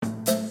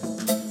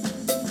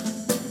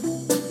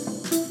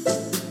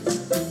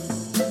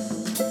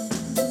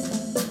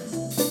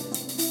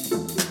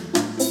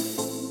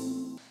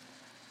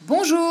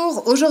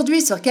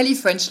Aujourd'hui sur Cali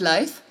French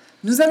Life,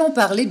 nous allons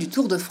parler du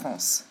Tour de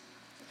France.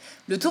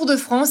 Le Tour de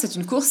France est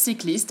une course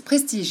cycliste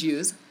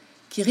prestigieuse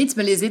qui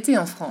rythme les étés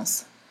en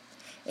France.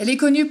 Elle est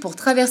connue pour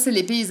traverser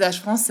les paysages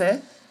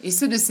français et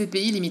ceux de ses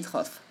pays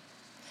limitrophes.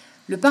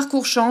 Le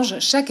parcours change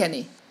chaque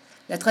année.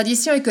 La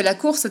tradition est que la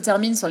course se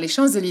termine sur les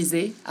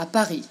Champs-Élysées, à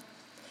Paris.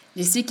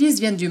 Les cyclistes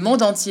viennent du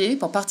monde entier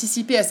pour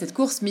participer à cette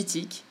course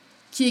mythique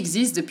qui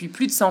existe depuis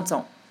plus de 100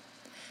 ans.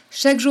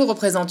 Chaque jour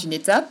représente une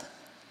étape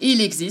et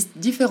il existe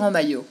différents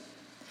maillots.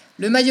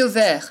 Le maillot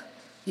vert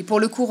est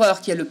pour le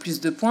coureur qui a le plus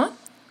de points,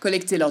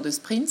 collectés lors de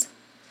sprints.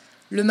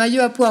 Le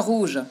maillot à pois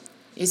rouge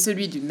est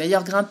celui du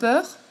meilleur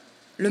grimpeur.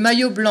 Le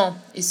maillot blanc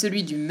est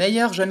celui du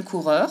meilleur jeune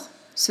coureur.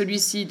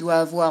 Celui-ci doit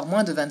avoir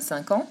moins de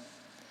 25 ans.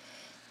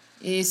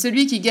 Et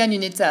celui qui gagne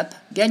une étape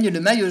gagne le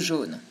maillot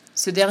jaune.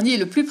 Ce dernier est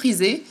le plus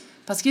prisé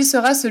parce qu'il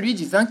sera celui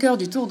du vainqueur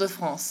du Tour de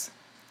France.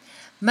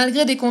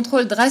 Malgré des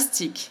contrôles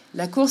drastiques,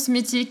 la course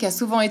mythique a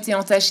souvent été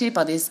entachée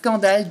par des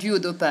scandales dus au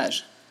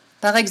dopage.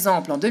 Par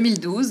exemple, en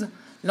 2012,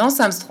 Lance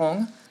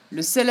Armstrong,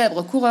 le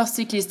célèbre coureur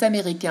cycliste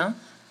américain,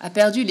 a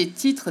perdu les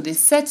titres des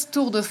 7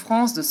 Tours de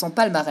France de son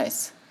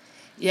palmarès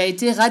et a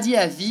été radié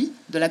à vie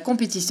de la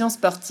compétition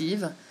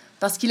sportive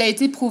parce qu'il a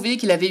été prouvé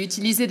qu'il avait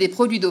utilisé des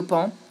produits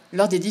dopants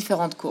lors des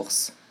différentes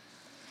courses.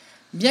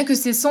 Bien que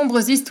ces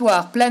sombres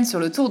histoires planent sur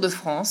le Tour de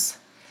France,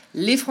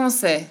 les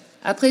Français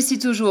apprécient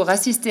toujours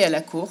assister à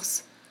la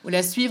course ou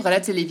la suivre à la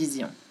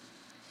télévision.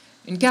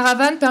 Une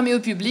caravane permet au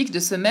public de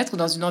se mettre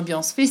dans une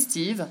ambiance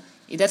festive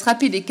et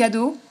d'attraper des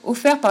cadeaux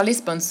offerts par les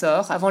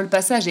sponsors avant le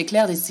passage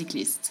éclair des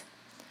cyclistes.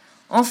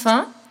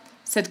 Enfin,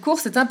 cette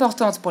course est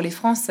importante pour les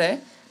Français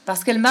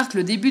parce qu'elle marque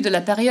le début de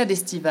la période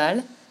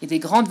estivale et des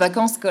grandes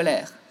vacances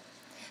scolaires.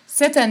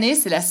 Cette année,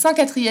 c'est la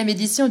 104e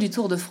édition du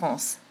Tour de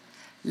France.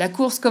 La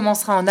course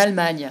commencera en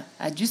Allemagne,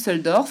 à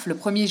Düsseldorf, le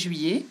 1er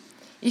juillet,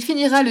 et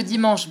finira le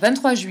dimanche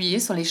 23 juillet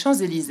sur les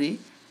Champs-Élysées,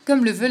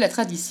 comme le veut la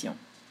tradition.